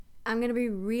I'm going to be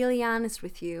really honest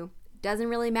with you. It doesn't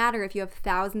really matter if you have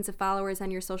thousands of followers on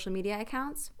your social media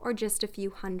accounts or just a few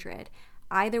hundred.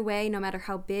 Either way, no matter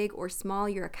how big or small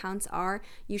your accounts are,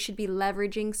 you should be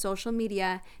leveraging social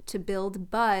media to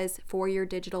build buzz for your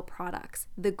digital products.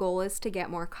 The goal is to get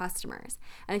more customers.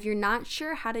 And if you're not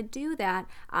sure how to do that,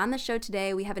 on the show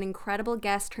today, we have an incredible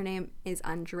guest. Her name is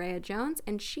Andrea Jones,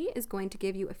 and she is going to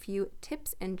give you a few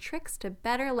tips and tricks to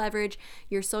better leverage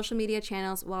your social media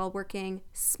channels while working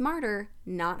smarter,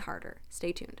 not harder.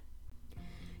 Stay tuned.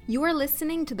 You are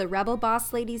listening to the Rebel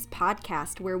Boss Ladies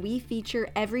podcast, where we feature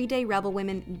everyday rebel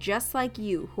women just like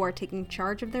you who are taking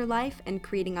charge of their life and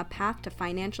creating a path to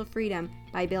financial freedom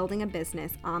by building a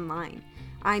business online.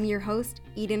 I'm your host,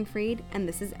 Eden Freed, and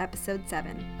this is episode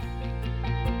 7.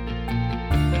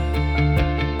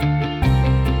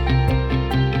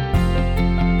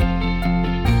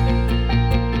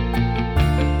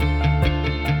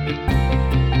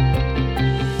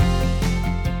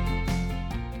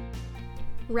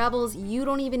 Rebels, you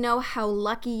don't even know how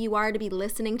lucky you are to be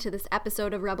listening to this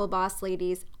episode of Rebel Boss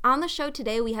Ladies. On the show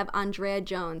today, we have Andrea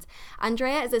Jones.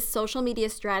 Andrea is a social media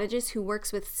strategist who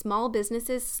works with small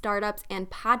businesses, startups, and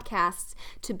podcasts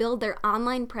to build their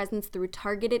online presence through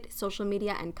targeted social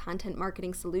media and content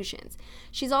marketing solutions.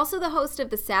 She's also the host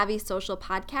of the Savvy Social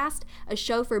podcast, a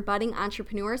show for budding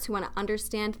entrepreneurs who want to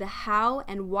understand the how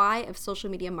and why of social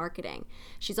media marketing.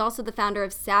 She's also the founder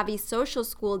of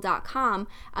SavvySocialSchool.com,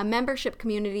 a membership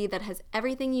community that has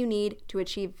everything you need to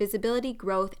achieve visibility,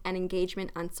 growth, and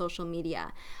engagement on social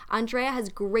media. Andrea has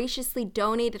graciously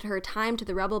donated her time to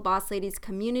the Rebel Boss Ladies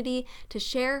community to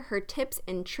share her tips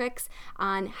and tricks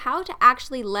on how to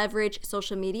actually leverage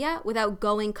social media without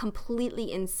going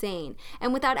completely insane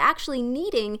and without actually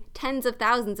needing tens of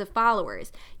thousands of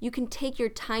followers. You can take your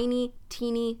tiny,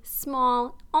 teeny,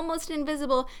 small, almost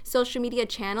invisible social media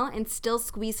channel and still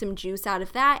squeeze some juice out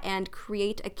of that and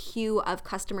create a queue of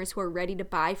customers who are ready to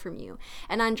buy from you.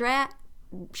 And Andrea,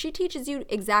 she teaches you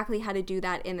exactly how to do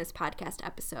that in this podcast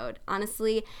episode.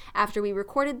 Honestly, after we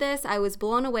recorded this, I was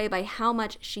blown away by how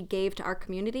much she gave to our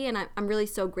community, and I'm really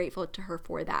so grateful to her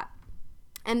for that.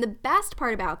 And the best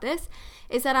part about this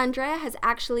is that Andrea has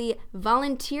actually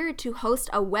volunteered to host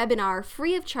a webinar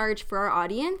free of charge for our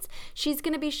audience. She's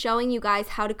going to be showing you guys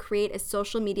how to create a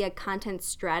social media content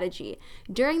strategy.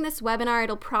 During this webinar,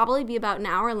 it'll probably be about an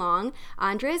hour long.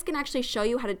 Andrea is going to actually show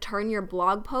you how to turn your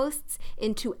blog posts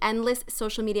into endless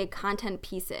social media content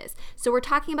pieces. So we're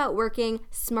talking about working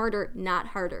smarter, not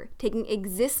harder, taking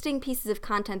existing pieces of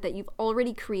content that you've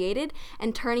already created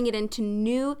and turning it into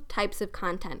new types of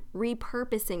content,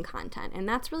 repurposing content. And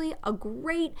that's really a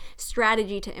great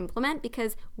strategy to implement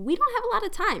because we don't have a lot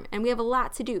of time and we have a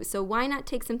lot to do. So why not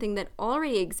take something that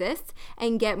already exists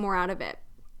and get more out of it?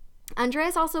 Andrea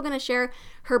is also going to share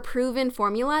her proven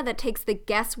formula that takes the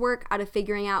guesswork out of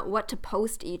figuring out what to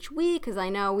post each week, because I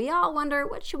know we all wonder,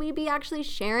 what should we be actually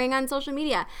sharing on social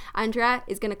media? Andrea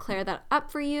is going to clear that up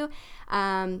for you.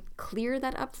 Did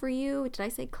I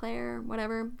say Claire?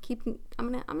 Whatever.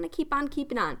 I'm gonna keep on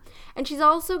keeping on. And she's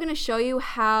also going to show you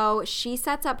how she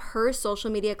sets up her social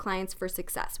media clients for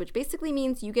success, which basically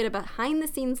means you get a behind the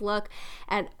scenes look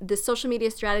at the social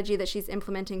media strategy that she's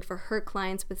implementing for her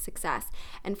clients with success.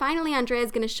 And finally, Andrea is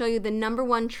going to show you the number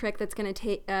one trick that's going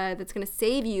to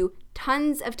save you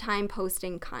tons of time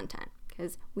posting content,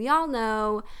 because we all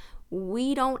know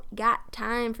we don't got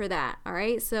time for that, all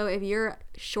right? So if you're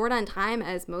short on time,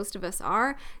 as most of us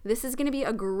are, this is going to be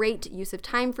a great use of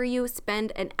time for you.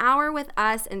 Spend an hour with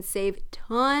us and save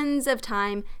tons of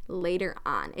time later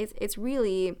on. It's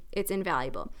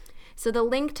invaluable. So the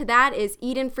link to that is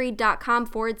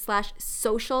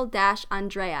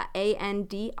edenfreed.com/social-Andrea,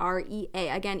 Andrea.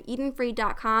 Again,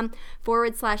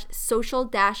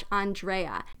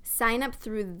 edenfreed.com/social-Andrea. Sign up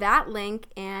through that link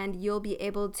and you'll be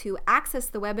able to access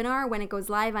the webinar when it goes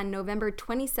live on November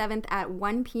 27th at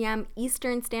 1 p.m.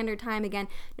 Eastern Standard Time. Again,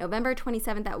 November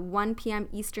 27th at 1 p.m.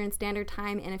 Eastern Standard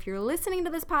Time. And if you're listening to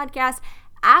this podcast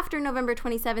after November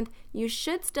 27th, you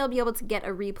should still be able to get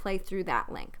a replay through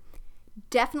that link.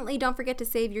 Definitely don't forget to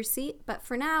save your seat, but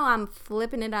for now, I'm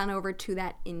flipping it on over to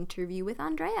that interview with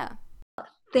Andrea.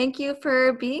 Thank you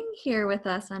for being here with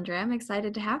us, Andrea. I'm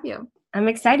excited to have you. I'm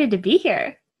excited to be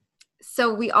here.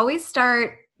 So we always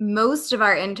start most of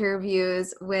our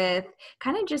interviews with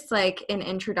kind of just like an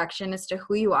introduction as to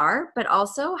who you are, but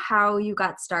also how you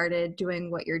got started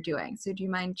doing what you're doing. So do you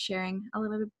mind sharing a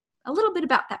little bit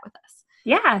about that with us?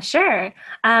 Yeah, sure.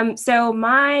 So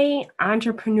my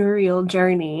entrepreneurial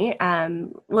journey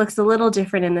looks a little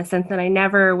different in the sense that I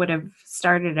never would have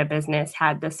started a business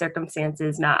had the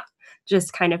circumstances not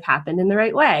just kind of happened in the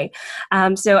right way.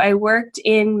 So I worked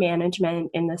in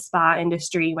management in the spa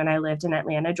industry when I lived in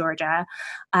Atlanta, Georgia.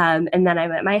 And then I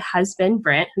met my husband,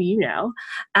 Brent, who you know,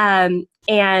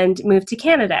 and moved to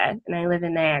Canada. And I live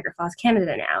in Niagara Falls,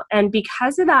 Canada now. And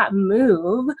because of that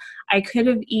move, I could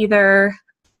have either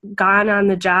gone on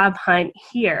the job hunt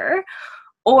here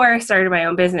or started my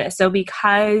own business. So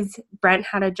because Brent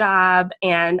had a job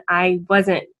and I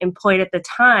wasn't employed at the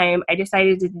time, I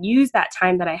decided to use that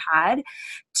time that I had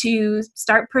to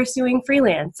start pursuing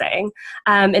freelancing.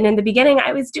 And in the beginning,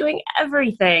 I was doing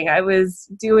everything. I was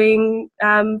doing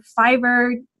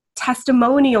Fiverr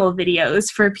testimonial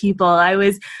videos for people. I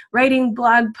was writing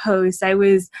blog posts. I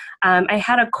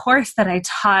had a course that I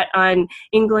taught on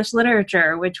English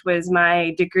literature, which was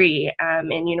my degree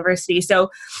in university. So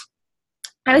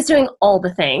I was doing all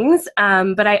the things,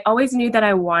 but I always knew that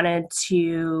I wanted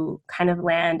to kind of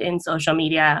land in social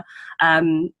media.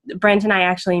 Brent and I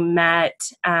actually met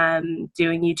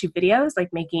doing YouTube videos,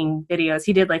 like making videos.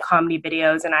 He did like comedy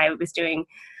videos, and I was doing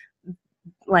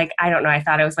like, I don't know, I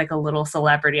thought I was like a little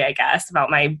celebrity, I guess,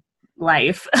 about my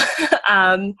life.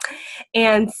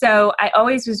 And so I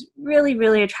always was really,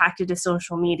 really attracted to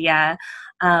social media.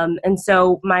 And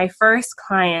so my first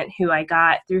client who I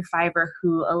got through Fiverr,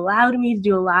 who allowed me to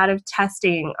do a lot of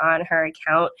testing on her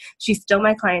account, she's still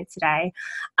my client today.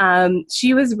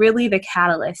 She was really the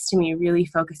catalyst to me really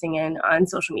focusing in on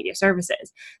social media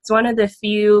services. It's one of the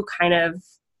few kind of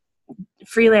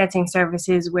freelancing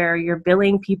services where you're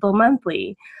billing people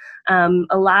monthly.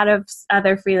 A lot of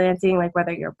other freelancing, like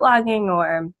whether you're blogging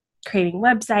or creating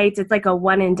websites, it's like a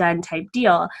one and done type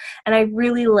deal. And I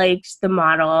really liked the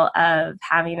model of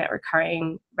having that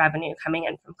recurring revenue coming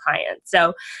in from clients.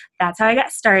 So that's how I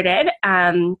got started.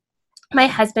 My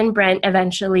husband, Brent,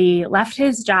 eventually left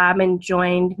his job and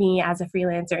joined me as a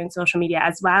freelancer in social media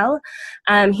as well.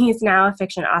 He's now a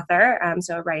fiction author,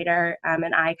 so a writer,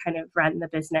 and I kind of run the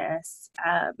business.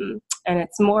 And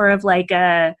it's more of like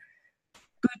a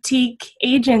boutique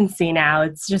agency now.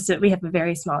 It's just that we have a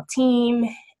very small team,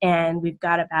 and we've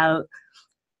got about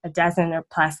a dozen or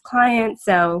plus clients.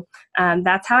 So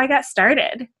that's how I got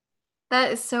started.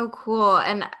 That is so cool.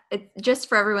 And just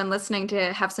for everyone listening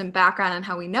to have some background on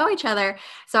how we know each other.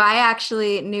 So I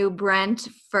actually knew Brent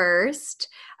first.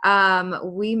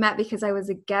 We met because I was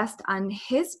a guest on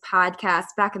his podcast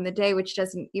back in the day, which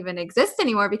doesn't even exist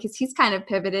anymore because he's kind of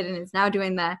pivoted and is now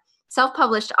doing the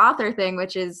self-published author thing,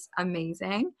 which is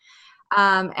amazing.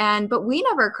 But we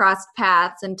never crossed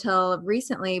paths until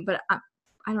recently, but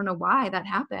I don't know why that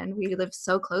happened. We live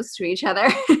so close to each other.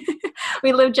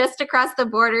 We live just across the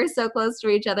border, so close to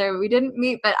each other. We didn't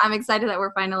meet, but I'm excited that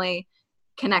we're finally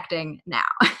connecting now.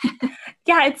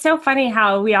 Yeah, it's so funny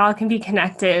how we all can be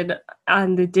connected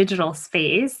on the digital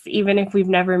space, even if we've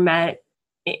never met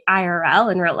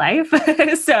IRL in real life.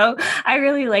 So I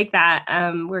really like that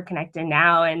we're connected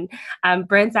now. And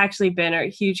Brent's actually been a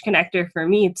huge connector for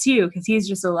me too, because he's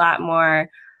just a lot more,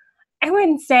 I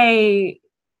wouldn't say,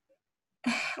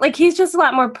 like he's just a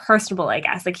lot more personable, I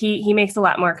guess. Like he makes a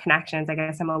lot more connections. I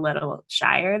guess I'm a little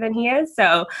shyer than he is.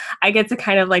 So I get to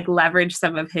kind of like leverage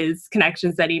some of his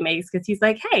connections that he makes because he's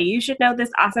like, hey, you should know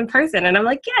this awesome person. And I'm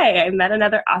like, yay, I met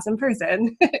another awesome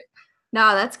person.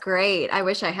 No, that's great. I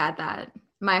wish I had that.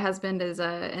 My husband is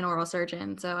an oral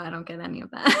surgeon, so I don't get any of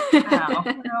Oh,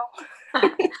 that.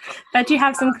 well. Bet you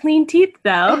have some clean teeth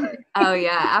though. Oh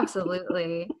yeah,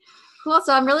 absolutely. Cool.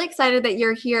 So I'm really excited that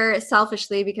you're here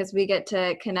selfishly because we get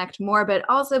to connect more, but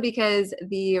also because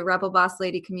the Rebel Boss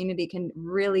Lady community can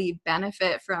really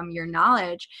benefit from your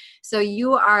knowledge. So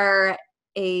you are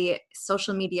a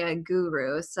social media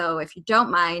guru. So if you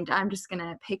don't mind, I'm just going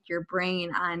to pick your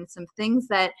brain on some things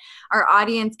that our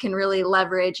audience can really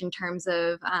leverage in terms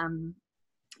of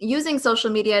using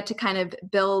social media to kind of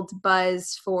build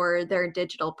buzz for their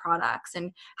digital products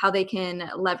and how they can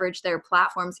leverage their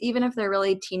platforms, even if they're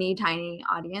really teeny tiny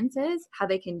audiences, how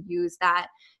they can use that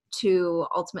to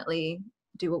ultimately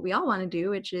do what we all want to do,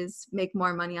 which is make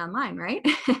more money online, right?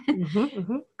 Mm-hmm,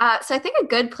 mm-hmm. So I think a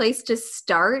good place to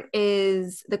start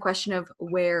is the question of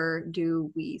where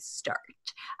do we start?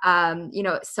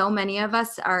 So many of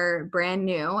us are brand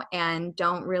new and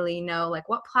don't really know like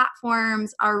what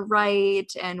platforms are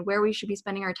right and where we should be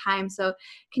spending our time. So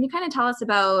can you kind of tell us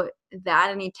about that?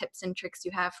 Any tips and tricks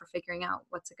you have for figuring out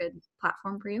what's a good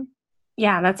platform for you?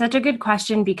 Yeah, that's such a good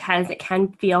question because it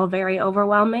can feel very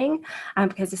overwhelming.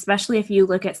 Because especially if you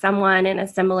look at someone in a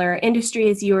similar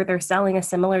industry as you, or they're selling a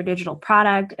similar digital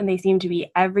product and they seem to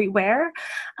be everywhere.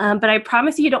 But I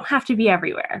promise you don't have to be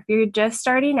everywhere. If you're just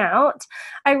starting out,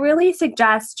 I really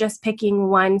suggest just picking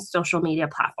one social media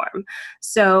platform.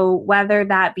 So whether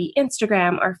that be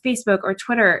Instagram or Facebook or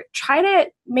Twitter, try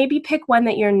to maybe pick one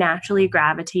that you're naturally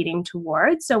gravitating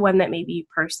towards. So one that maybe you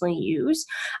personally use,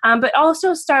 but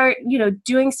also start,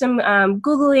 doing some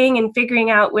Googling and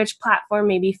figuring out which platform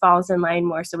maybe falls in line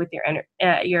more so with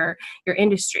your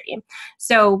industry.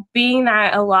 So being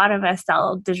that a lot of us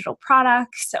sell digital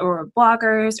products or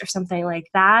bloggers or something like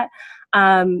that,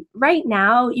 right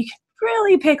now you can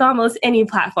really pick almost any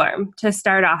platform to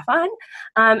start off on.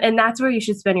 And that's where you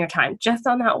should spend your time, just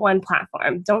on that one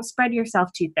platform. Don't spread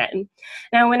yourself too thin.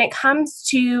 Now, when it comes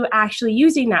to actually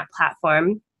using that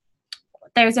platform,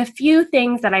 there's a few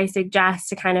things that I suggest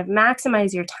to kind of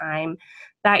maximize your time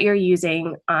that you're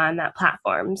using on that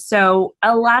platform. So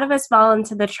a lot of us fall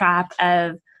into the trap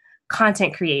of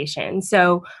content creation.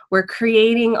 So we're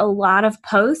creating a lot of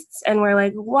posts and we're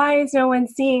like, why is no one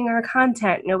seeing our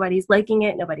content? Nobody's liking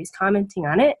it. Nobody's commenting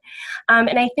on it.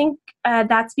 And I think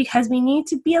that's because we need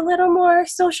to be a little more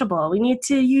sociable. We need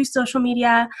to use social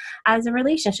media as a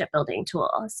relationship building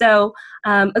tool. So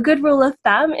a good rule of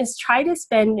thumb is try to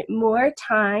spend more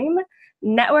time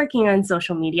networking on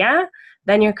social media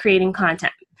than you're creating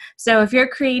content. So if you're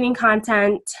creating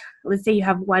content, let's say you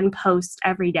have one post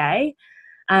every day,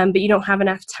 but you don't have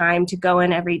enough time to go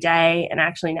in every day and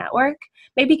actually network,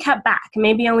 maybe cut back.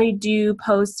 Maybe only do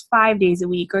posts 5 days a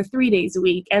week or 3 days a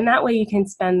week. And that way you can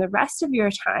spend the rest of your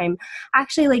time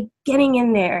actually like getting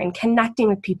in there and connecting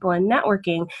with people and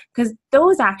networking, because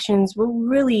those actions will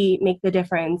really make the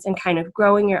difference in kind of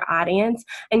growing your audience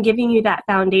and giving you that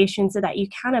foundation so that you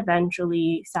can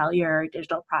eventually sell your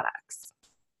digital products.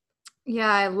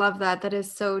 Yeah, I love that. That is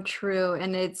so true.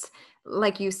 And it's,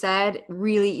 like you said,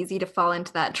 really easy to fall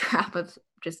into that trap of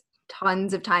just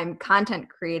tons of time content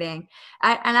creating.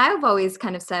 And I've always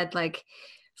kind of said, like,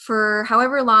 for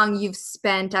however long you've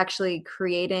spent actually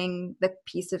creating the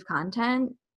piece of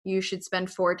content, you should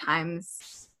spend 4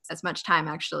 times as much time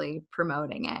actually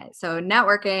promoting it. So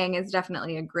networking is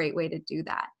definitely a great way to do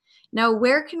that. Now,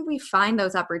 where can we find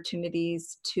those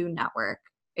opportunities to network?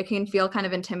 It can feel kind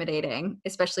of intimidating,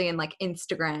 especially in like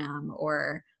Instagram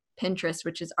or Pinterest,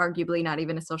 which is arguably not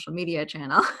even a social media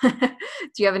channel. Do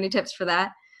you have any tips for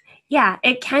that? Yeah,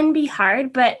 it can be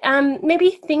hard, but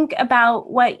maybe think about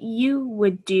what you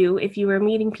would do if you were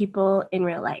meeting people in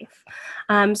real life.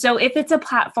 So if it's a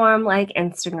platform like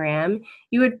Instagram,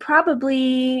 you would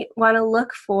probably want to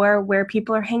look for where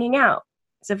people are hanging out.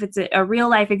 So if it's a real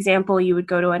life example, you would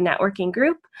go to a networking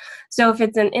group. So if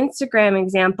it's an Instagram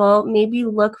example, maybe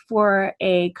look for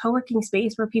a co-working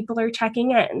space where people are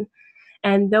checking in.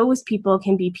 And those people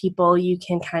can be people you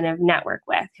can kind of network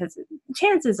with, because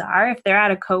chances are if they're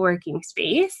at a co-working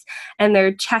space and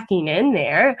they're checking in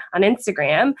there on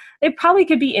Instagram, they probably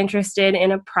could be interested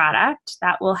in a product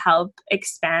that will help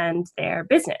expand their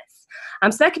business.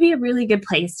 So that could be a really good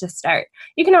place to start.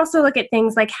 You can also look at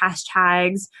things like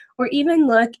hashtags, or even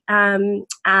look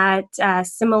at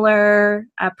similar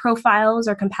profiles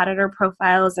or competitor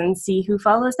profiles and see who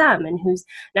follows them and who's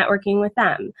networking with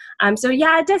them. So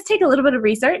yeah, it does take a little bit of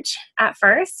research at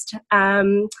first,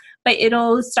 but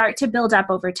it'll start to build up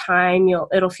over time.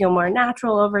 It'll feel more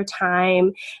natural over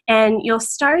time, and you'll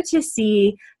start to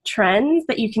see trends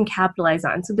that you can capitalize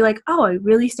on. So be like, oh, I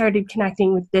really started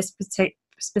connecting with this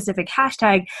specific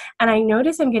hashtag, and I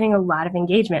notice I'm getting a lot of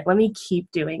engagement. Let me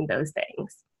keep doing those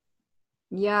things.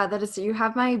 Yeah, that is, you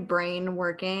have my brain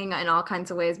working in all kinds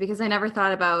of ways, because I never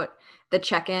thought about the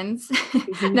check-ins.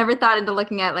 Mm-hmm. Never thought into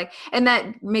looking at like, and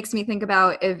that makes me think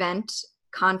about event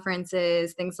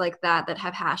conferences, things like that, that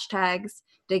have hashtags,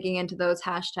 digging into those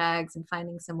hashtags and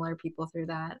finding similar people through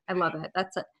that. I love it.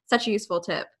 That's such a useful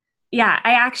tip. Yeah,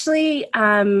 I actually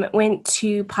went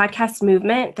to Podcast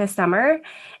Movement this summer,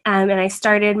 and I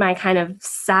started my kind of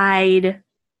side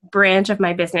branch of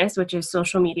my business, which is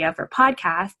social media for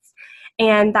podcasts.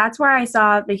 And that's where I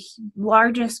saw the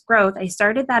largest growth. I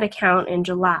started that account in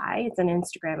July. It's an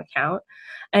Instagram account.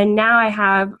 And now I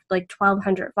have like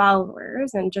 1,200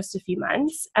 followers in just a few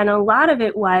months. And a lot of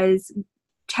it was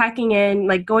checking in,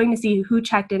 like going to see who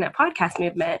checked in at Podcast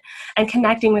Movement and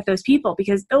connecting with those people,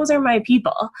 because those are my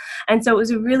people. And so it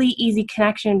was a really easy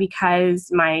connection because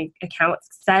my account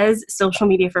says social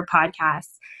media for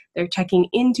podcasts. They're checking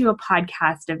into a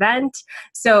podcast event.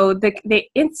 So they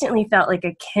instantly felt like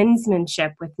a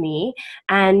kinsmanship with me.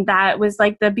 And that was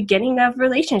like the beginning of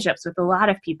relationships with a lot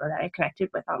of people that I connected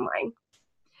with online.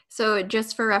 So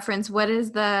just for reference, what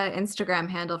is the Instagram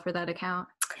handle for that account?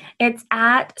 It's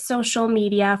at social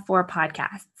media for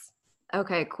podcasts.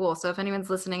 Okay, cool. So if anyone's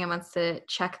listening and wants to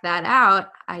check that out,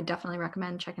 I definitely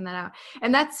recommend checking that out.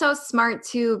 And that's so smart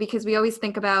too, because we always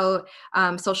think about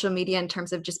social media in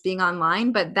terms of just being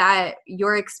online, but that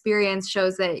your experience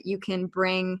shows that you can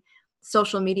bring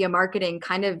social media marketing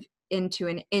kind of into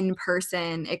an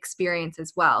in-person experience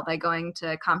as well by going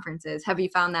to conferences. Have you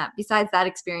found that besides that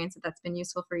experience that that's been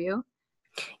useful for you?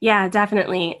 Yeah,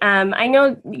 definitely. I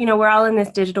know, we're all in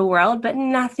this digital world, but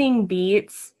nothing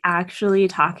beats actually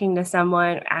talking to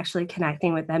someone, actually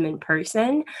connecting with them in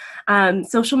person.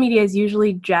 Social media is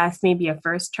usually just maybe a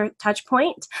first touch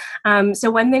point.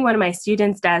 So one thing one of my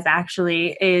students does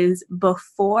actually is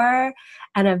before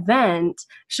an event,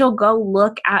 she'll go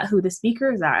look at who the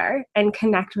speakers are and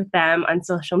connect with them on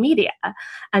social media,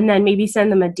 and then maybe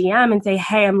send them a DM and say,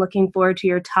 hey, I'm looking forward to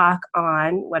your talk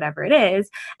on whatever it is.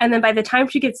 And then by the time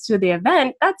she gets to the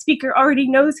event, that speaker already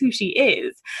knows who she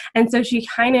is. And so she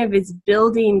kind of is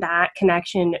building that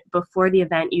connection before the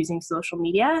event using social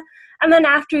media. And then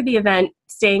after the event,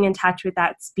 staying in touch with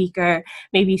that speaker,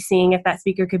 maybe seeing if that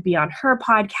speaker could be on her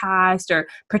podcast or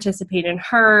participate in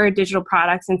her digital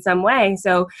products in some way.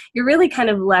 So you're really kind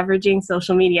of leveraging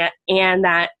social media and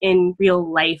that in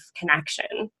real life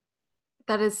connection.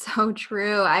 That is so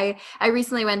true. I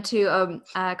recently went to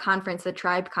a conference, the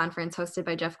Tribe conference hosted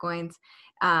by Jeff Goins.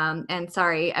 And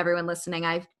sorry, everyone listening,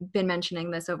 I've been mentioning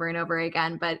this over and over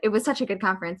again, but it was such a good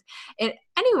conference. And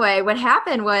anyway, what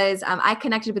happened was I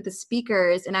connected with the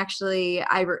speakers, and actually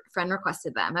friend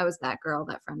requested them. I was that girl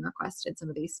that friend requested some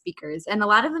of these speakers, and a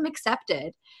lot of them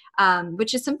accepted,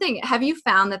 which is something. Have you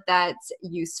found that that's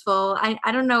useful?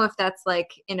 I don't know if that's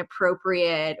like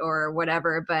inappropriate or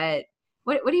whatever, but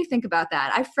what do you think about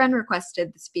that? I friend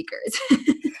requested the speakers.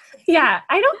 Yeah,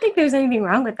 I don't think there's anything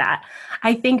wrong with that.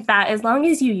 I think that as long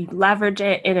as you leverage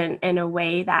it in a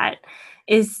way that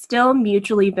is still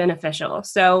mutually beneficial.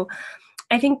 So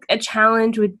I think a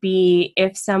challenge would be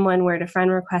if someone were to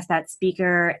friend request that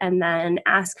speaker and then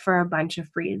ask for a bunch of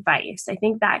free advice. I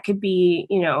think that could be,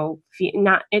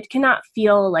 it cannot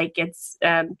feel like it's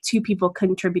two people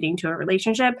contributing to a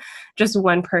relationship, just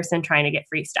one person trying to get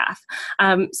free stuff.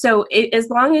 As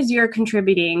long as you're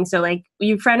contributing, so like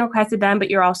you friend requested them, but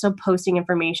you're also posting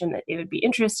information that they would be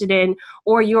interested in,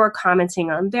 or you're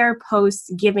commenting on their posts,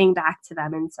 giving back to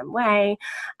them in some way,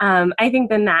 I think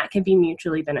then that can be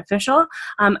mutually beneficial.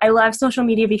 I love social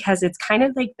media because it's kind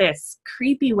of like this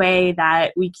creepy way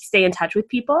that we stay in touch with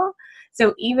people.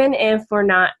 So even if we're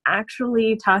not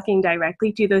actually talking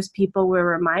directly to those people, we're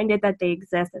reminded that they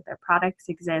exist, that their products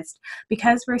exist,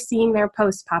 because we're seeing their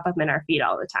posts pop up in our feed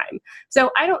all the time. So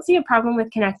I don't see a problem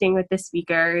with connecting with the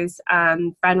speakers,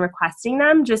 friend requesting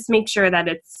them. Just make sure that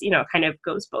it's, kind of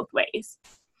goes both ways.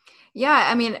 Yeah,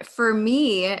 I mean, for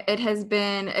me, it has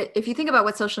been, if you think about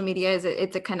what social media is,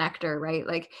 it's a connector, right?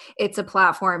 Like it's a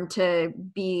platform to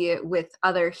be with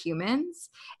other humans.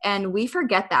 And we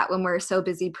forget that when we're so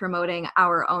busy promoting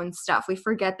our own stuff. We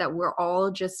forget that we're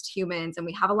all just humans and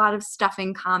we have a lot of stuff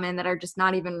in common that are just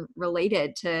not even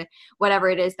related to whatever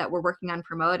it is that we're working on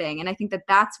promoting. And I think that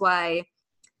that's why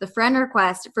the friend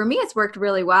request, for me, it's worked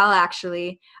really well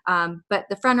actually. But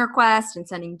the friend request and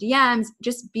sending DMs,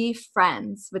 just be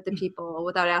friends with the people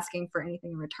without asking for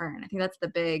anything in return. I think that's the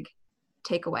big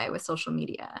takeaway with social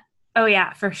media. Oh,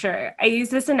 yeah, for sure. I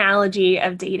use this analogy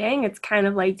of dating. It's kind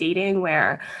of like dating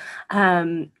where,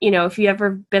 if you ever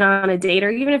been on a date or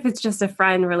even if it's just a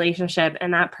friend relationship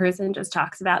and that person just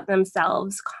talks about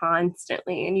themselves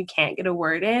constantly and you can't get a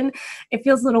word in, it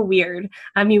feels a little weird.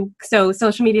 So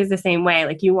social media is the same way.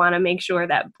 Like you want to make sure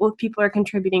that both people are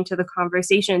contributing to the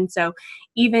conversation. So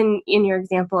even in your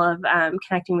example of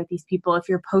connecting with these people, if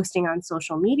you're posting on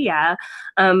social media,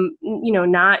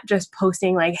 not just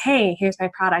posting like, hey, here's my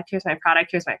product, here's my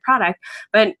product,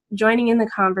 but joining in the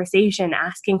conversation,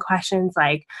 asking questions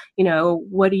like,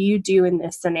 what do you do in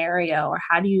this scenario? Or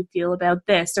how do you feel about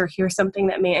this? Or here's something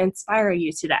that may inspire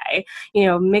you today.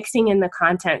 Mixing in the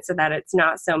content so that it's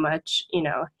not so much,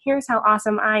 here's how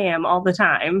awesome I am all the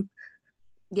time.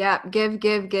 Yeah, give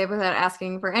without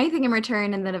asking for anything in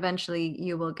return, and then eventually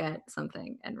you will get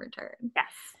something in return. Yes.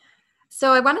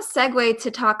 So I want to segue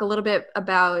to talk a little bit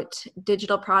about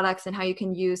digital products and how you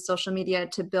can use social media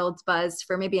to build buzz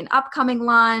for maybe an upcoming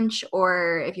launch,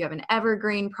 or if you have an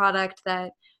evergreen product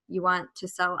that you want to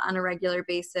sell on a regular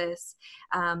basis.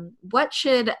 What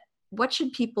should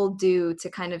people do to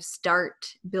kind of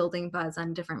start building buzz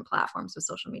on different platforms with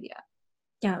social media?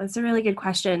 Yeah, that's a really good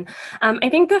question. I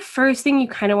think the first thing you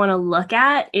kind of want to look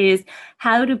at is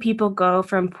how do people go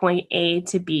from point A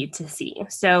to B to C?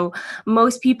 So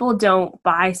most people don't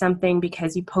buy something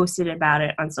because you posted about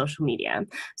it on social media.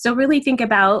 So really think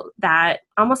about that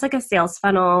almost like a sales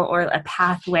funnel or a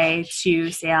pathway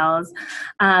to sales.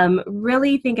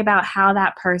 Really think about how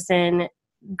that person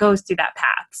goes through that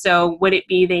path. So would it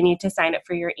be they need to sign up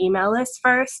for your email list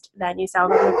first, then you sell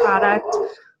them the product?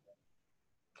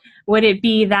 Would it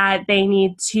be that they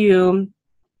need to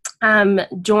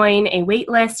join a wait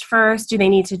list first? Do they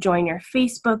need to join your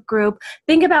Facebook group?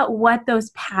 Think about what those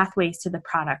pathways to the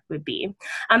product would be.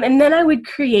 And then I would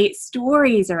create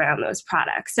stories around those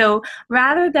products. So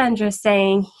rather than just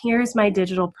saying, here's my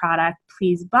digital product,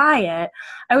 please buy it,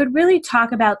 I would really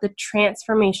talk about the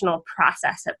transformational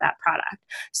process of that product.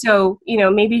 So,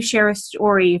 maybe share a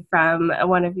story from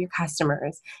one of your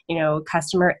customers.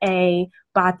 Customer A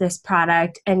bought this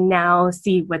product and now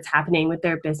see what's happening with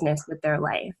their business, with their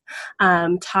life.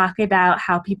 Talk about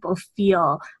how people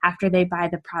feel after they buy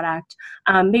the product.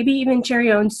 Maybe even share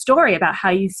your own story about how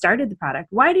you started the product.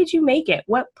 Why did you make it?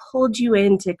 What pulled you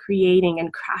into creating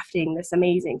and crafting this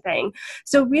amazing thing?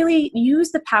 So really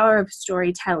use the power of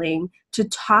storytelling to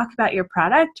talk about your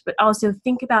product, but also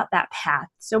think about that path.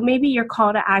 So maybe your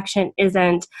call to action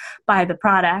isn't buy the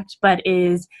product, but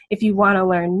is if you want to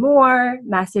learn more,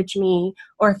 message me,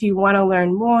 or if you want to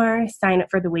learn more, sign up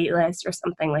for the wait list or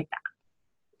something like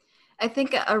that. I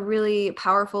think a really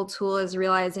powerful tool is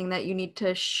realizing that you need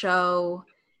to show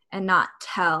and not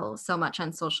tell so much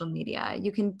on social media.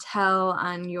 You can tell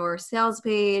on your sales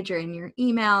page or in your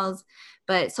emails,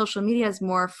 but social media is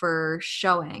more for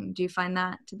showing. Do you find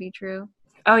that to be true?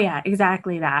 Oh, yeah,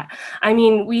 exactly that. I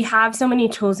mean, we have so many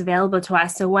tools available to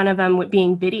us. So one of them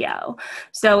being video.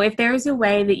 So if there's a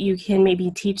way that you can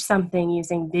maybe teach something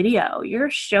using video, you're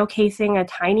showcasing a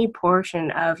tiny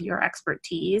portion of your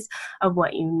expertise, of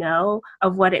what you know,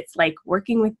 of what it's like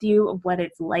working with you, of what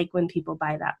it's like when people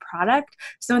buy that product.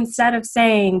 So instead of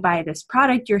saying buy this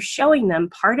product, you're showing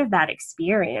them part of that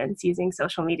experience using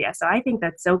social media. So I think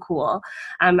that's so cool.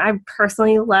 I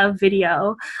personally love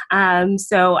video.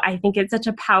 So I think it's such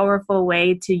a powerful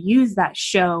way to use that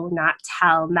show, not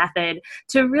tell method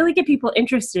to really get people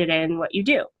interested in what you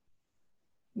do.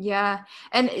 Yeah.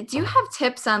 And do you have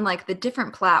tips on like the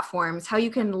different platforms, how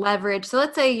you can leverage? So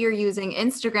let's say you're using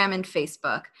Instagram and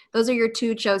Facebook. Those are your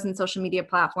two chosen social media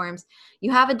platforms.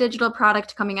 You have a digital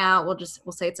product coming out.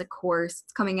 We'll say it's a course.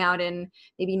 It's coming out in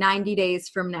maybe 90 days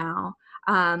from now.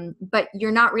 But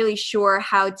you're not really sure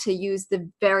how to use the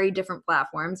very different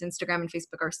platforms. Instagram and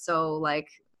Facebook are so like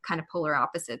kind of polar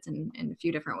opposites in a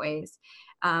few different ways.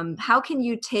 How can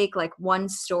you take like one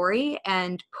story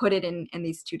and put it in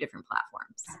these two different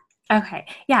platforms? Okay,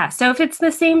 yeah. So if it's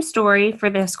the same story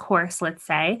for this course, let's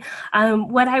say,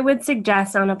 what I would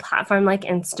suggest on a platform like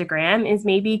Instagram is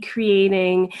maybe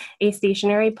creating a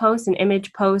stationary post, an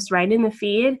image post right in the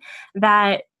feed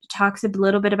that talks a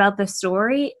little bit about the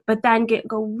story, but then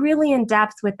go really in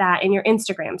depth with that in your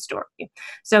Instagram story.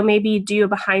 So maybe do a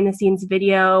behind the scenes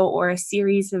video or a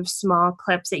series of small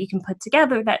clips that you can put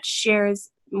together that shares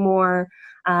more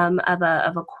of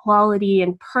a quality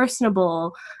and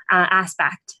personable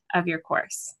aspect of your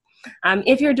course.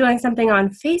 If you're doing something on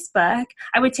Facebook,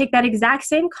 I would take that exact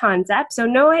same concept. So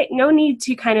no need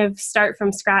to kind of start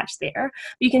from scratch there.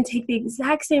 You can take the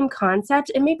exact same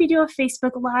concept and maybe do a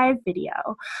Facebook Live video.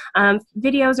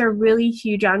 Videos are really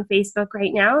huge on Facebook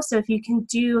right now. So if you can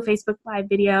do a Facebook Live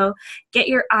video, get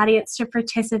your audience to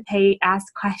participate,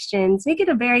 ask questions, make it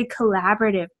a very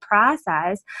collaborative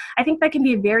process. I think that can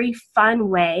be a very fun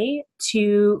way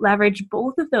to leverage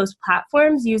both of those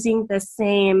platforms using the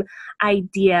same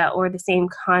idea or the same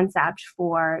concept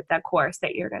for the course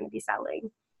that you're going to be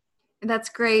selling. That's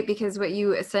great because what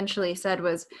you essentially said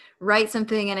was write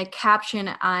something in a caption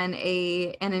on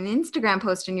an Instagram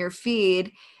post in your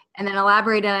feed and then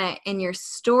elaborate on it in your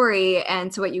story.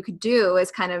 And so what you could do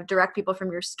is kind of direct people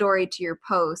from your story to your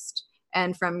post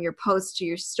and from your post to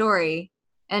your story.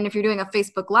 And if you're doing a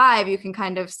Facebook Live, you can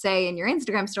kind of say in your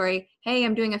Instagram story, hey,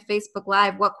 I'm doing a Facebook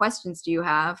Live. What questions do you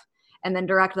have? And then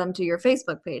direct them to your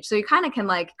Facebook page. So you kind of can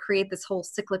like create this whole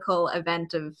cyclical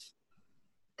event of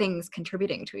things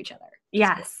contributing to each other.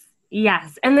 Yes.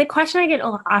 Yes. And the question I get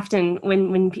often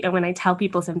when I tell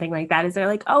people something like that is they're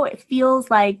like, oh, it feels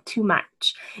like too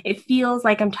much. It feels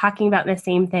like I'm talking about the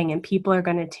same thing and people are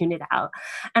going to tune it out.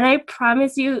 And I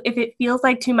promise you, if it feels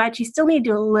like too much, you still need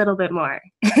to do a little bit more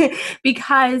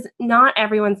because not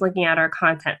everyone's looking at our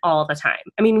content all the time.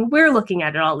 I mean, we're looking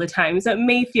at it all the time. So it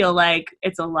may feel like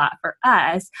it's a lot for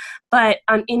us, but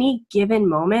on any given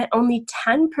moment, only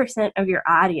 10% of your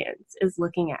audience is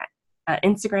looking at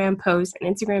Instagram post,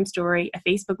 an Instagram story, a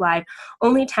Facebook Live,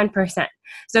 only 10%.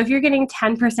 So if you're getting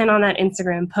 10% on that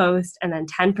Instagram post and then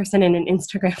 10% in an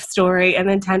Instagram story and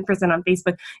then 10% on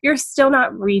Facebook, you're still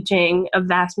not reaching a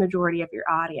vast majority of your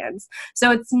audience.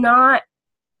 So it's not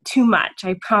too much.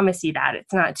 I promise you that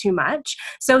it's not too much.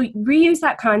 So reuse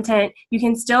that content. You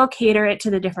can still cater it to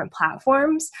the different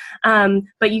platforms,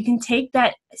 but you can take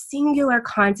that singular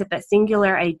concept, that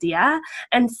singular idea,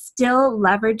 and still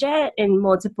leverage it in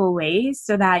multiple ways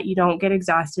so that you don't get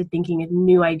exhausted thinking of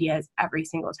new ideas every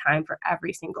single time for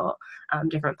every single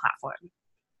different platform.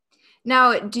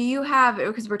 Now, do you have,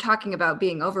 because we're talking about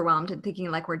being overwhelmed and thinking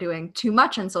like we're doing too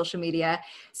much on social media.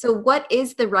 So what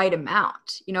is the right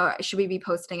amount? Should we be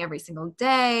posting every single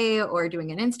day or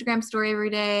doing an Instagram story every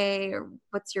day? Or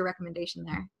what's your recommendation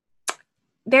there?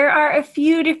 There are a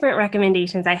few different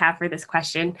recommendations I have for this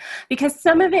question because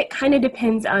some of it kind of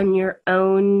depends on your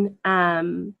own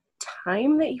time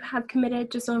that you have committed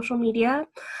to social media.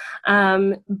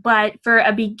 But for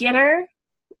a beginner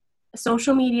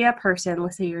social media person,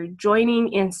 let's say you're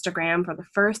joining Instagram for the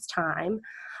first time,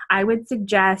 I would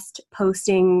suggest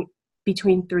posting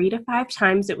between 3 to 5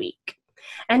 times a week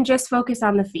and just focus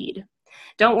on the feed.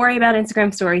 Don't worry about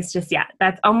Instagram stories just yet.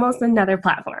 That's almost another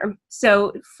platform.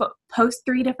 So post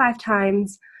 3 to 5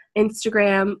 times,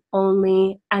 Instagram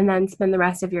only, and then spend the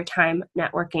rest of your time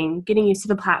networking, getting used to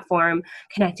the platform,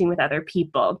 connecting with other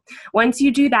people. Once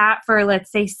you do that for,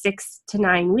 let's say, 6 to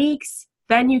 9 weeks,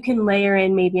 then you can layer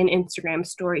in maybe an Instagram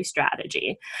story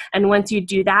strategy. And once you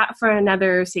do that for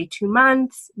another, say, 2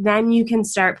 months, then you can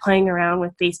start playing around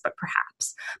with Facebook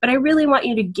perhaps. But I really want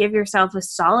you to give yourself a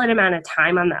solid amount of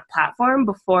time on that platform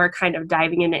before kind of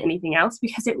diving into anything else,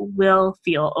 because it will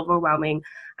feel overwhelming.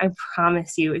 I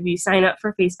promise you, if you sign up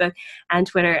for Facebook and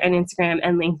Twitter and Instagram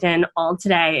and LinkedIn all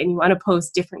today and you want to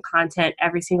post different content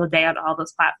every single day on all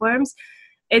those platforms,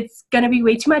 it's going to be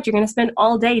way too much. You're going to spend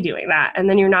all day doing that. And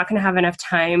then you're not going to have enough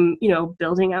time,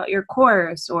 building out your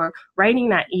course or writing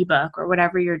that ebook or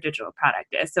whatever your digital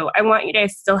product is. So I want you to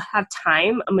still have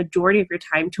time, a majority of your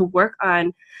time, to work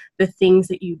on the things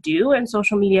that you do. And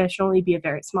social media should only be a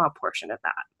very small portion of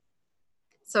that.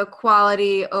 So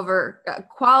quality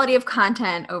of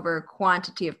content over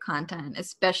quantity of content,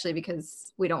 especially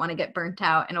because we don't want to get burnt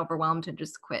out and overwhelmed and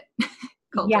just quit.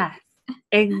 Yes.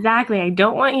 Exactly. I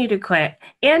don't want you to quit.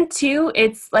 And 2,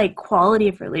 it's like quality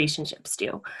of relationships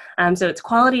too. So it's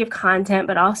quality of content,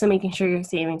 but also making sure you're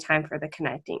saving time for the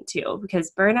connecting too,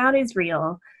 because burnout is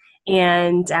real.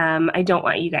 And I don't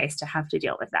want you guys to have to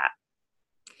deal with that.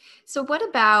 So what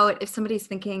about if somebody's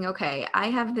thinking, okay, I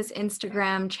have this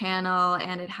Instagram channel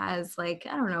and it has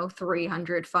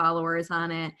 300 followers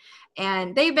on it,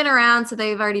 and they've been around, so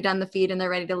they've already done the feed and they're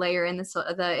ready to layer in the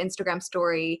Instagram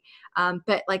story,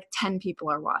 but 10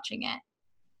 people are watching it.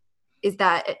 Is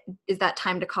that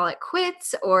time to call it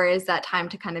quits, or is that time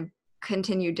to kind of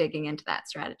continue digging into that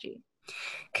strategy?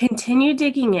 Continue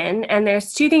digging in. And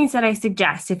there's 2 things that I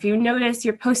suggest. If you notice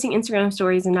you're posting Instagram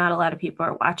stories and not a lot of people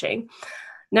are watching,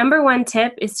 number 1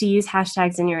 tip is to use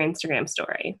hashtags in your Instagram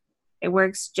story. It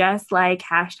works just like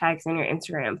hashtags in your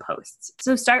Instagram posts.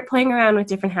 So start playing around with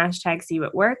different hashtags, see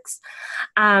what works.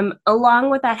 Along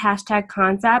with that hashtag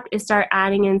concept is start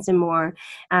adding in some more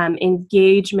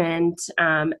engagement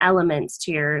elements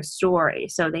to your story.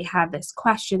 So they have this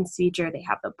questions feature, they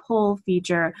have the poll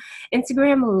feature.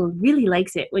 Instagram really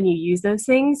likes it when you use those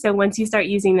things. So once you start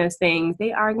using those things,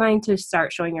 they are going to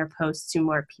start showing your posts to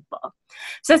more people.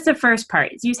 So that's the first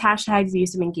part, is use hashtags,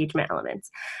 use some engagement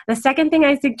elements. The second thing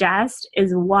I suggest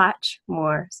is watch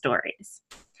more stories.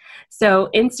 So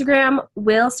Instagram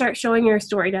will start showing your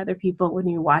story to other people when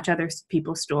you watch other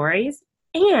people's stories,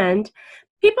 and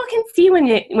people can see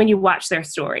when you watch their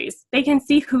stories. They can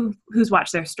see who's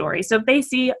watched their stories. So if they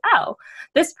see, oh,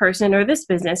 this person or this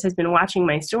business has been watching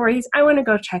my stories, I want to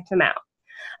go check them out.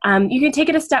 You can take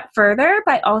it a step further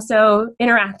by also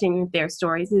interacting with their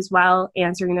stories as well,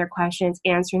 answering their questions,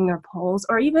 answering their polls,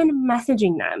 or even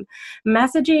messaging them.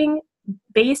 Messaging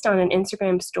based on an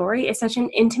Instagram story is such an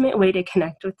intimate way to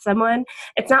connect with someone.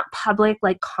 It's not public,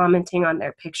 like commenting on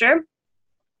their picture.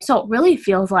 So it really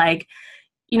feels like,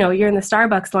 you're in the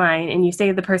Starbucks line and you say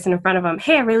to the person in front of them,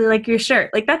 hey, I really like your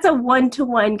shirt. That's a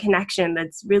one-to-one connection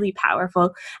that's really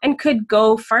powerful and could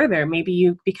go further. Maybe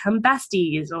you become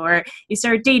besties or you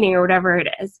start dating or whatever it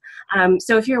is.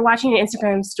 So if you're watching an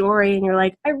Instagram story and you're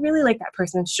like, I really like that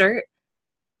person's shirt,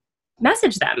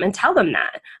 message them and tell them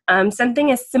that.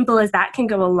 Something as simple as that can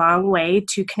go a long way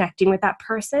to connecting with that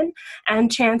person. And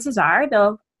chances are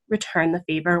they'll return the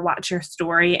favor, watch your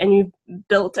story, and you've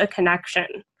built a connection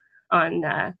on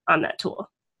that tool.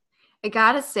 I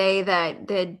gotta say that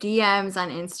the DMs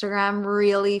on Instagram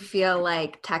really feel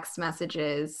like text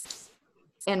messages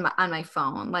on my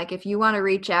phone. Like if you want to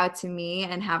reach out to me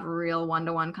and have a real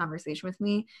one-to-one conversation with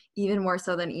me, even more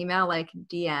so than email, like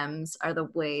DMs are the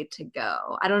way to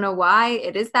go. I don't know why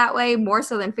it is that way, more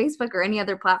so than Facebook or any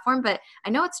other platform, but I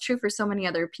know it's true for so many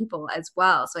other people as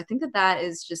well. So I think that that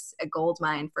is just a gold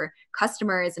mine for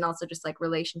customers and also just like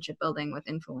relationship building with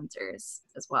influencers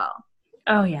as well.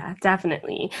 Oh, yeah,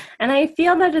 definitely. And I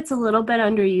feel that it's a little bit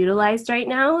underutilized right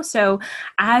now. So,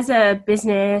 as a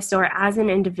business or as an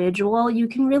individual, you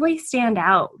can really stand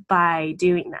out by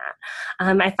doing that.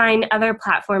 I find other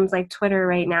platforms like Twitter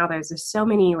right now, there's just so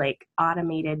many like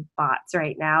automated bots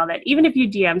right now that even if you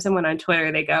DM someone on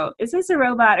Twitter, they go, is this a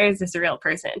robot or is this a real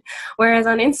person? Whereas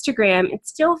on Instagram, it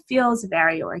still feels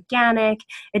very organic.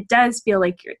 It does feel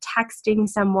like you're texting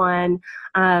someone.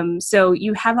 So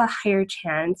you have a higher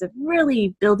chance of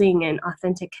really building an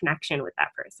authentic connection with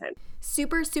that person.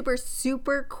 Super, super,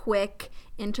 super quick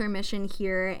intermission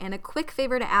here, and a quick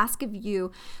favor to ask of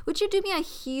you. Would you do me a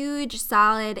huge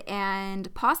solid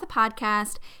and pause the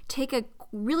podcast, take a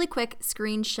really quick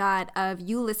screenshot of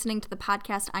you listening to the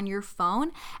podcast on your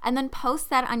phone, and then post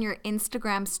that on your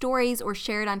Instagram stories or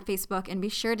share it on Facebook, and be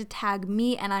sure to tag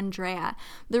me and Andrea.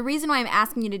 The reason why I'm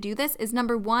asking you to do this is,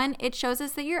 number one, it shows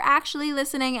us that you're actually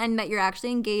listening and that you're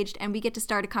actually engaged, and we get to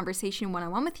start a conversation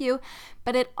one-on-one with you,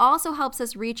 but it also helps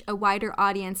us reach a wider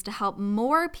audience to help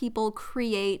more people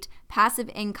create passive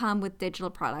income with digital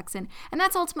products. And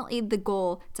that's ultimately the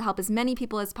goal, to help as many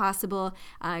people as possible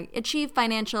achieve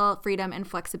financial freedom and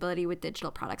flexibility with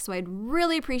digital products. So I'd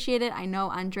really appreciate it. I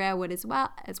know Andrea would as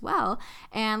well.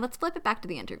 And let's flip it back to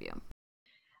the interview.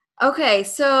 Okay,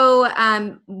 so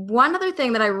one other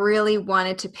thing that I really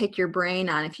wanted to pick your brain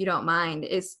on, if you don't mind,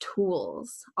 is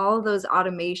tools. All of those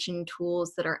automation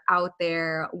tools that are out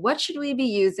there. What should we be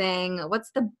using?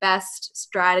 What's the best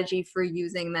strategy for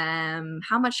using them?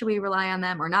 How much should we rely on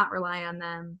them or not rely on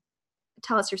them?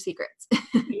 Tell us your secrets.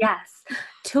 Yes,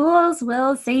 tools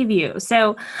will save you.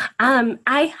 So,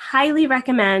 I highly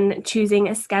recommend choosing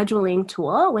a scheduling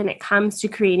tool when it comes to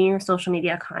creating your social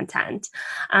media content.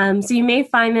 So, you may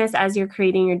find this as you're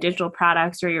creating your digital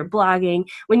products or you're blogging.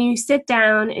 When you sit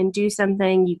down and do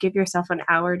something, you give yourself an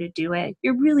hour to do it,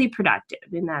 you're really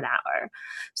productive in that hour.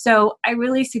 So, I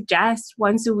really suggest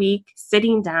once a week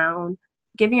sitting down,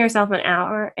 giving yourself an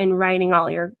hour and writing all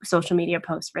your social media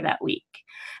posts for that week,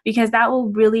 because that will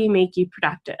really make you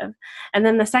productive. And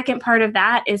then the second part of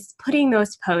that is putting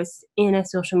those posts in a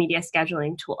social media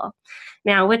scheduling tool.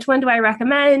 Now, which one do I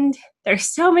recommend? There's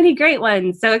so many great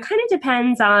ones. So it kind of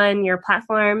depends on your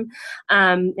platform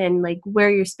and like where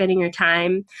you're spending your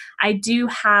time. I do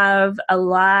have a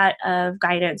lot of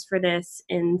guidance for this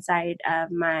inside of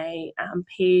my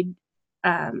paid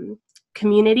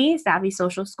community, Savvy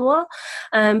Social School.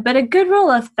 But a good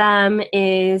rule of thumb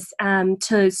is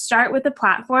to start with a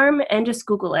platform and just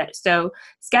Google it. So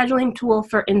scheduling tool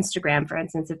for Instagram, for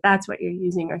instance, if that's what you're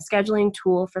using, or scheduling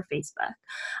tool for Facebook.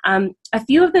 A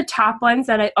few of the top ones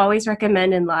that I always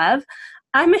recommend and love.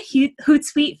 I'm a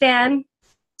Hootsuite fan.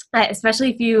 Especially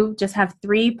if you just have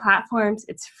 3 platforms.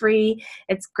 It's free.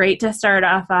 It's great to start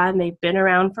off on. They've been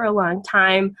around for a long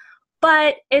time,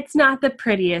 but it's not the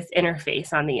prettiest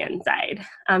interface on the inside.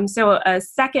 So a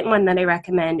second one that I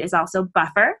recommend is also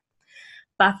Buffer.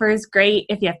 Buffer is great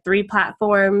if you have 3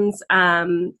 platforms,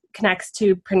 connects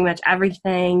to pretty much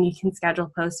everything. You can schedule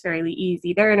posts fairly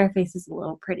easy. Their interface is a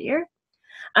little prettier.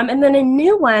 And then a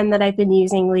new one that I've been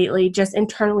using lately just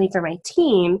internally for my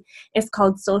team is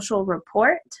called Social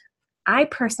Report. I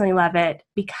personally love it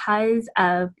because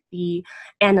of the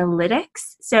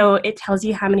analytics. So it tells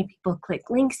you how many people click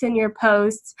links in your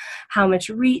posts, how much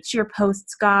reach your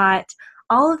posts got,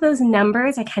 all of those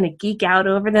numbers. I kind of geek out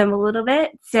over them a little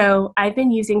bit. So I've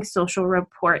been using Social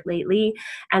Report lately,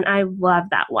 and I love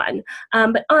that one.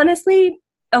 But honestly,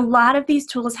 a lot of these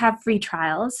tools have free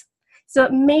trials. So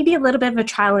it may be a little bit of a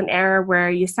trial and error where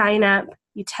you sign up,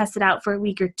 you test it out for a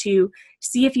week or two,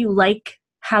 see if you like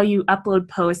how you upload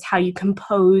posts, how you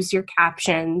compose your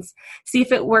captions, see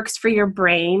if it works for your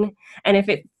brain. And if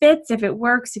it fits, if it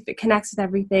works, if it connects with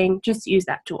everything, just use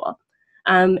that tool.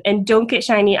 And don't get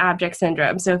shiny object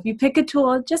syndrome. So if you pick a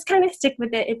tool, just kind of stick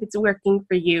with it if it's working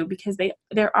for you, because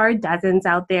there are dozens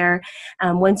out there.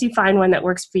 Once you find one that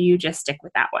works for you, just stick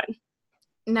with that one.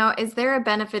 Now, is there a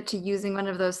benefit to using one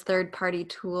of those third-party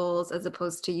tools as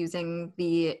opposed to using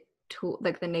the tool,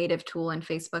 like the native tool in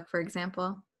Facebook, for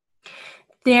example?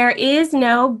 There is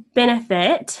no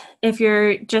benefit if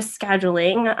you're just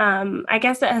scheduling. I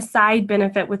guess a side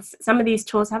benefit with some of these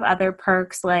tools have other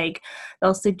perks, like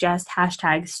they'll suggest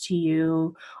hashtags to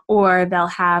you, or they'll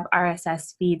have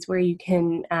RSS feeds where you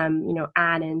can,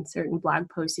 add in certain blog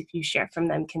posts if you share from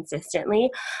them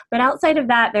consistently. But outside of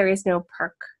that, there is no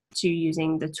perk to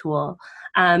using the tool,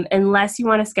 unless you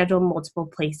want to schedule multiple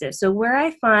places. So where I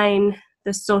find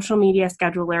the social media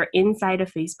scheduler inside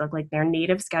of Facebook, like their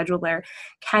native scheduler,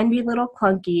 can be a little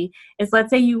clunky is, let's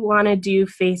say you want to do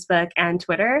Facebook and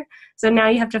Twitter. So now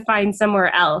you have to find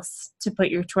somewhere else to put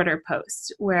your Twitter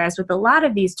post. Whereas with a lot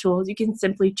of these tools, you can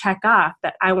simply check off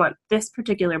that I want this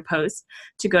particular post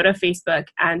to go to Facebook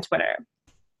and Twitter.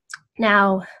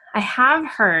 Now, I have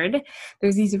heard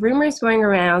there's these rumors going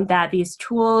around that these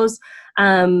tools,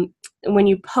 when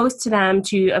you post to them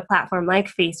to a platform like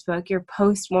Facebook, your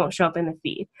post won't show up in the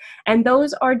feed. And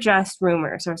those are just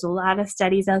rumors. There's a lot of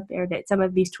studies out there that some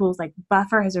of these tools, like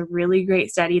Buffer has a really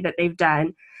great study that they've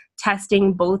done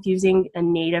testing both using a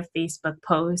native Facebook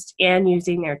post and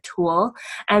using their tool.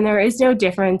 And there is no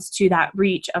difference to that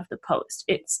reach of the post.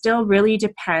 It still really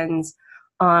depends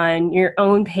on your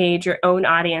own page, your own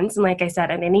audience. And like I said,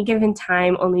 at any given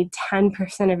time, only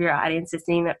 10% of your audience is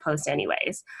seeing that post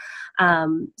anyways.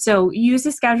 So use the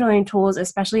scheduling tools,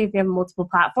 especially if you have multiple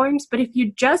platforms. But if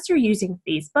you just are using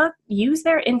Facebook, use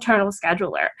their internal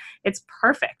scheduler. It's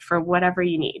perfect for whatever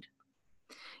you need.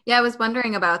 Yeah, I was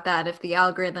wondering about that, if the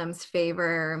algorithms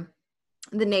favor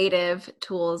the native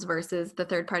tools versus the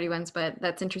third-party ones, but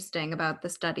that's interesting about the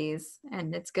studies,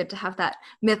 and it's good to have that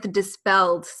myth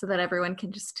dispelled so that everyone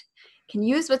can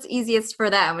use what's easiest for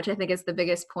them, which I think is the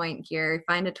biggest point here.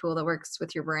 Find a tool that works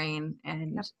with your brain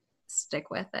and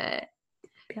stick with it.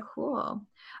 Yep. Cool.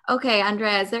 Okay,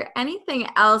 Andrea, is there anything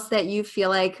else that you feel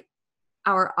like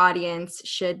our audience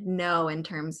should know in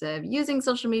terms of using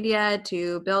social media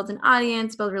to build an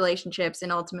audience, build relationships,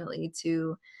 and ultimately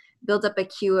to build up a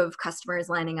queue of customers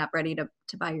lining up ready to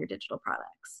buy your digital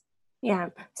products? Yeah.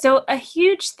 So a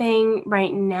huge thing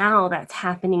right now that's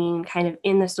happening kind of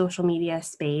in the social media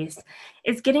space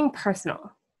is getting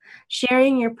personal.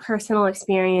 Sharing your personal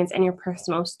experience and your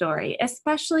personal story,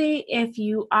 especially if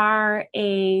you are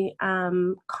a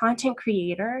content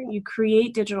creator, you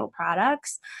create digital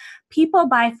products. People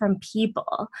buy from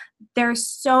people. There's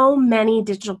so many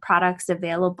digital products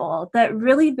available that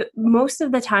really, most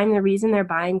of the time, the reason they're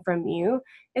buying from you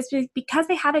is because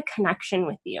they had a connection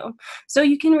with you. So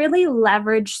you can really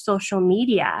leverage social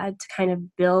media to kind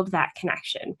of build that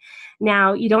connection.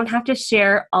 Now, you don't have to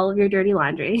share all of your dirty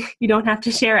laundry. You don't have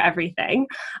to share everything.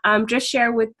 Just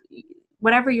share with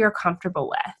whatever you're comfortable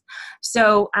with.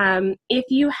 So if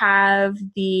you have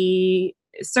the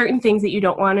certain things that you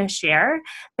don't want to share,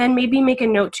 then maybe make a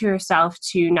note to yourself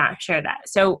to not share that.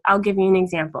 So I'll give you an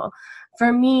example.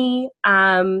 For me,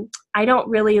 I don't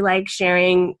really like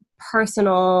sharing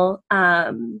personal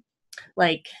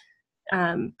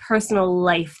personal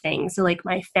life things. So like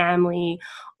my family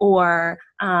or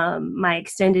my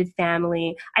extended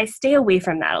family, I stay away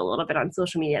from that a little bit on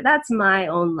social media. That's my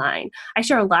own line. I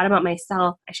share a lot about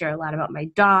myself. I share a lot about my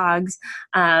dogs.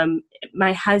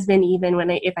 My husband, even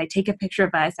if I take a picture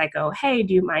of us, I go, hey,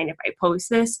 do you mind if I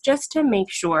post this? Just to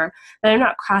make sure that I'm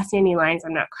not crossing any lines,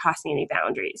 I'm not crossing any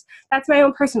boundaries. That's my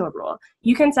own personal rule.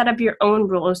 You can set up your own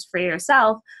rules for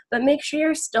yourself, but make sure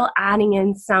you're still adding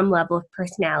in some level of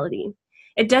personality.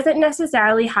 It doesn't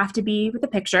necessarily have to be with a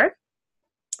picture.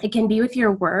 It can be with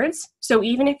your words. So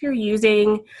even if you're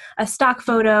using a stock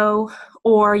photo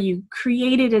or you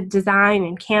created a design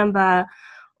in Canva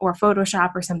or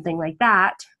Photoshop or something like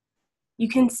that, you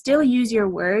can still use your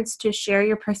words to share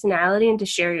your personality and to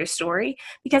share your story,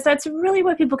 because that's really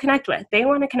what people connect with. They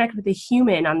want to connect with a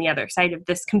human on the other side of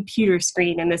this computer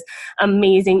screen in this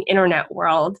amazing internet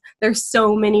world. There's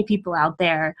so many people out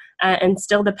there, and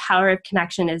still the power of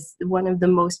connection is one of the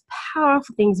most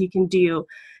powerful things you can do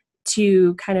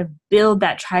to kind of build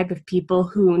that tribe of people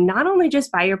who not only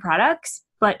just buy your products,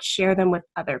 but share them with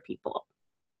other people.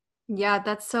 Yeah,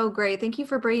 that's so great. Thank you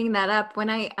for bringing that up. When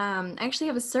I actually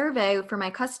have a survey for my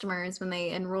customers when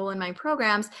they enroll in my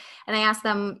programs, and I ask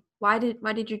them, why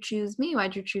did you choose me? Why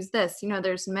did you choose this?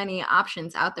 There's many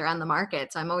options out there on the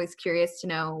market, so I'm always curious to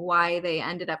know why they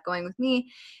ended up going with me.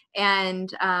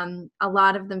 And a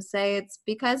lot of them say it's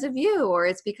because of you, or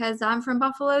it's because I'm from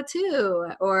Buffalo too,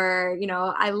 or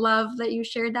I love that you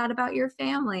shared that about your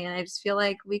family, and I just feel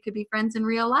like we could be friends in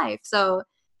real life. So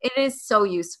it is so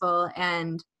useful,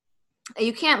 and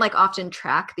you can't like often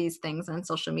track these things on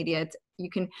social media. You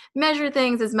can measure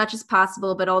things as much as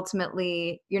possible, but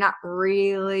ultimately you're not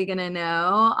really going to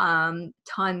know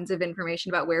tons of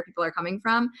information about where people are coming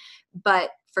from.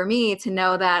 But for me to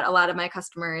know that a lot of my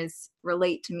customers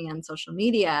relate to me on social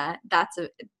media,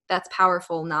 that's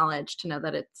powerful knowledge to know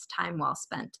that it's time well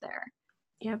spent there.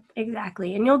 Yep,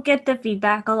 exactly. And you'll get the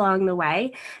feedback along the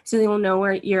way. So you'll know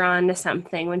where you're on to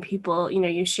something when people,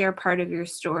 you share part of your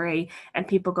story and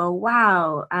people go,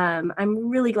 wow, I'm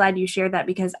really glad you shared that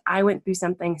because I went through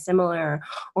something similar.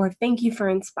 Or thank you for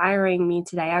inspiring me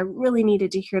today. I really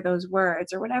needed to hear those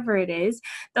words or whatever it is.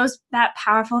 That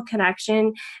powerful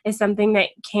connection is something that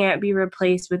can't be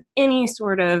replaced with any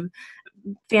sort of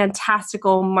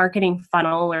fantastical marketing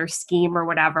funnel or scheme or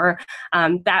whatever.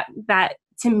 That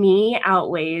to me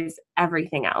outweighs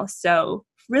everything else. So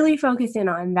really focus in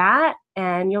on that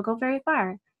and you'll go very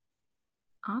far.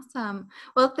 Awesome.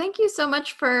 Well, thank you so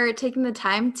much for taking the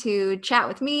time to chat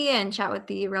with me and chat with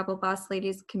the Rebel Boss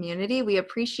Ladies community. We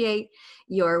appreciate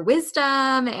your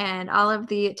wisdom and all of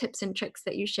the tips and tricks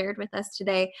that you shared with us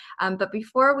today. But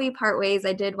before we part ways,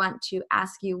 I did want to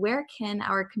ask you, where can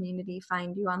our community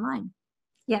find you online?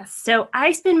 Yes. So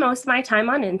I spend most of my time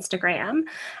on Instagram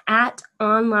at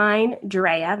online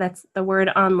Drea. That's the word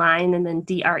online and then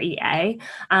DREA.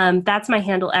 That's my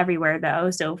handle everywhere though.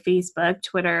 So Facebook,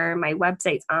 Twitter, my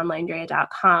website's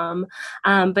onlinedrea.com.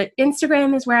 But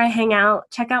Instagram is where I hang out.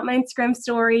 Check out my Instagram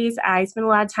stories. I spend a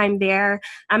lot of time there.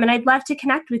 And I'd love to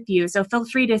connect with you. So feel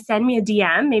free to send me a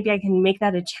DM. Maybe I can make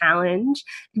that a challenge.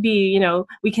 We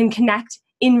can connect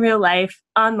in real life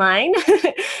online.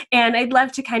 And I'd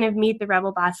love to kind of meet the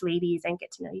Rebel Boss ladies and get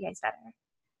to know you guys better.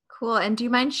 Cool. And do you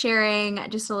mind sharing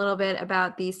just a little bit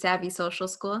about the Savvy Social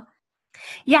School?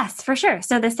 Yes, for sure.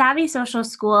 So the Savvy Social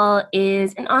School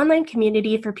is an online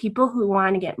community for people who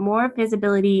want to get more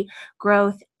visibility,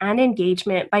 growth, and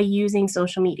engagement by using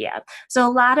social media. So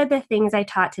a lot of the things I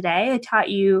taught today, I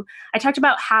talked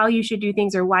about how you should do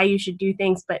things or why you should do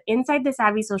things, but inside the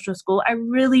Savvy Social School, I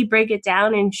really break it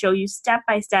down and show you step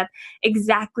by step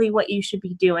exactly what you should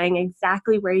be doing,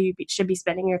 exactly where should be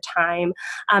spending your time.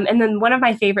 And then one of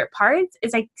my favorite parts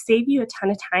is I save you a ton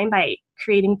of time by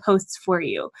creating posts for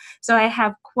you. So I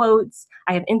have quotes,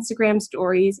 I have Instagram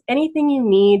stories, anything you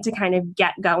need to kind of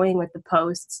get going with the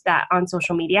posts that on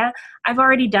social media, I've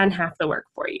already done half the work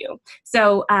for you.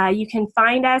 So you can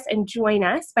find us and join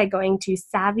us by going to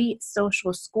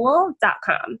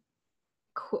savvysocialschool.com.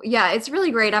 Cool. Yeah, it's really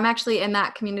great. I'm actually in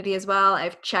that community as well.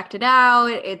 I've checked it out.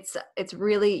 It's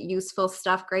really useful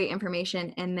stuff, great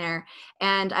information in there.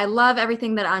 And I love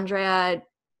everything that Andrea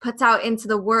puts out into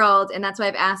the world, and that's why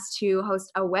I've asked to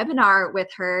host a webinar with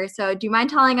her. So do you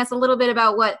mind telling us a little bit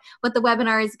about what the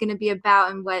webinar is going to be about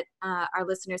and what our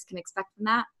listeners can expect from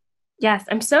that? Yes,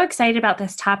 I'm so excited about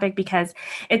this topic because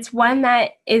it's one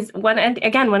that is one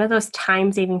of those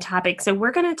time-saving topics. So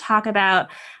we're going to talk about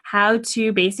how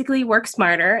to basically work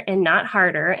smarter and not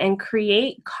harder and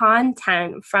create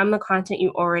content from the content you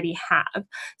already have.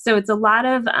 So it's a lot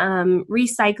of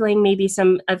recycling maybe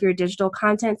some of your digital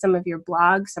content, some of your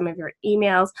blogs, some of your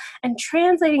emails, and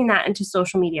translating that into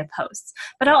social media posts.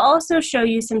 But I'll also show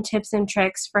you some tips and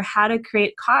tricks for how to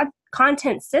create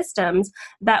content systems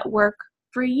that work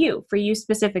for you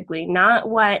specifically, not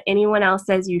what anyone else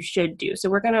says you should do. So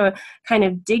we're going to kind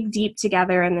of dig deep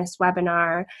together in this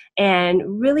webinar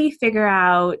and really figure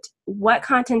out what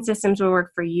content systems will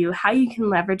work for you, how you can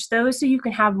leverage those so you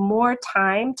can have more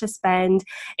time to spend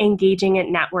engaging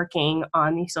and networking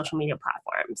on these social media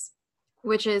platforms.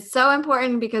 Which is so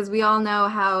important because we all know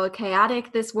how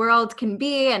chaotic this world can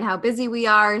be and how busy we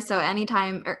are. So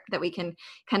anytime that we can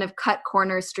kind of cut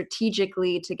corners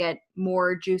strategically to get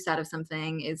more juice out of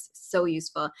something is so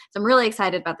useful. So I'm really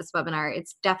excited about this webinar.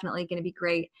 It's definitely going to be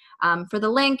great. For the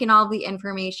link and all the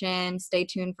information, stay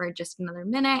tuned for just another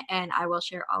minute and I will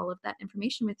share all of that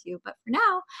information with you. But for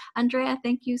now, Andrea,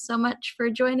 thank you so much for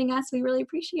joining us. We really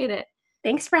appreciate it.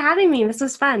 Thanks for having me. This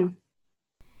was fun.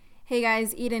 Hey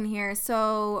guys, Eden here.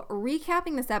 So,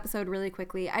 recapping this episode really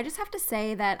quickly, I just have to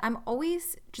say that I'm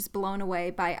always just blown away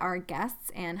by our guests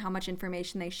and how much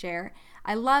information they share.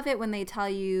 I love it when they tell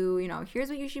you, here's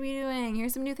what you should be doing,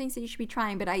 here's some new things that you should be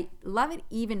trying, but I love it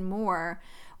even more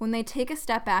when they take a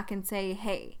step back and say,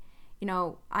 hey,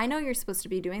 I know you're supposed to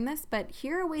be doing this, but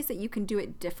here are ways that you can do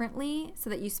it differently so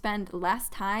that you spend less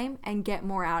time and get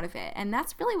more out of it. And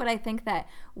that's really what I think that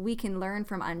we can learn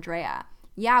from Andrea.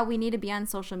 Yeah, we need to be on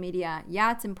social media.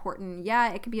 Yeah, it's important.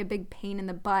 Yeah, it can be a big pain in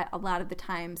the butt a lot of the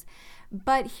times.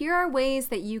 But here are ways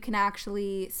that you can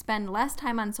actually spend less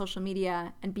time on social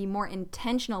media and be more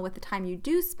intentional with the time you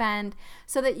do spend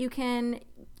so that you can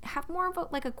have more of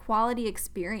a quality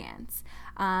experience.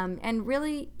 And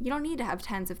really, you don't need to have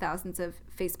tens of thousands of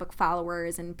Facebook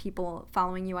followers and people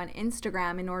following you on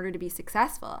Instagram in order to be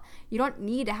successful. You don't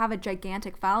need to have a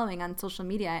gigantic following on social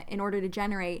media in order to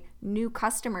generate new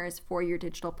customers for your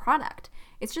digital product.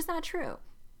 It's just not true.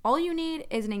 All you need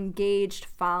is an engaged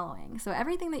following. So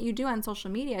everything that you do on social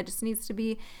media just needs to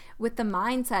be with the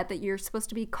mindset that you're supposed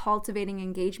to be cultivating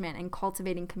engagement and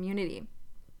cultivating community.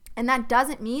 And that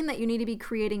doesn't mean that you need to be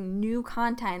creating new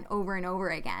content over and over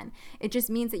again. It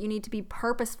just means that you need to be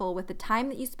purposeful with the time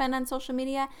that you spend on social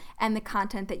media and the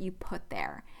content that you put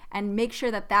there. And make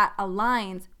sure that that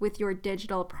aligns with your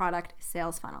digital product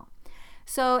sales funnel.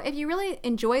 So if you really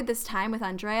enjoyed this time with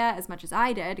Andrea as much as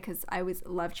I did, because I always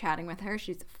love chatting with her,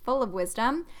 she's full of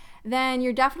wisdom, then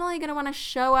you're definitely going to want to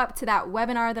show up to that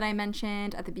webinar that I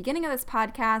mentioned at the beginning of this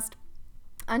podcast.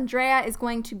 Andrea is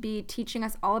going to be teaching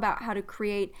us all about how to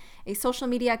create a social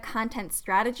media content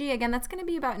strategy. Again, that's going to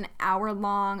be about an hour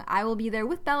long. I will be there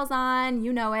with bells on,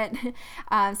 you know it.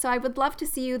 So I would love to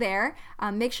see you there.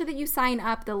 Make sure that you sign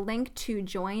up. The link to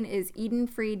join is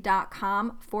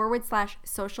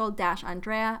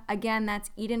edenfree.com/social-Andrea. Again, that's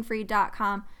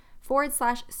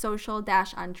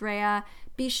edenfree.com/social-Andrea.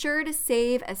 Be sure to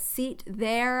save a seat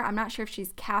there. I'm not sure if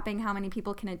she's capping how many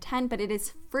people can attend, but it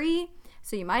is free.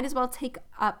 So you might as well take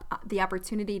up the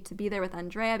opportunity to be there with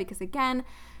Andrea because, again,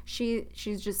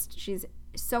 she's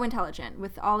so intelligent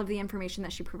with all of the information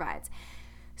that she provides.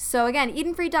 So again,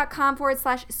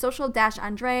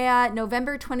 edenfree.com/social-Andrea,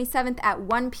 November 27th at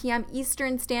 1 p.m.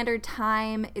 Eastern Standard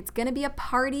Time. It's going to be a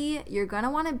party. You're going to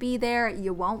want to be there.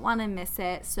 You won't want to miss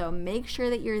it. So make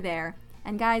sure that you're there.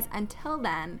 And guys, until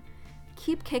then,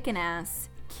 keep kicking ass,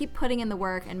 keep putting in the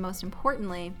work, and most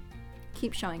importantly,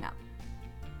 keep showing up.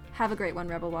 Have a great one,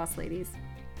 Rebel Boss ladies.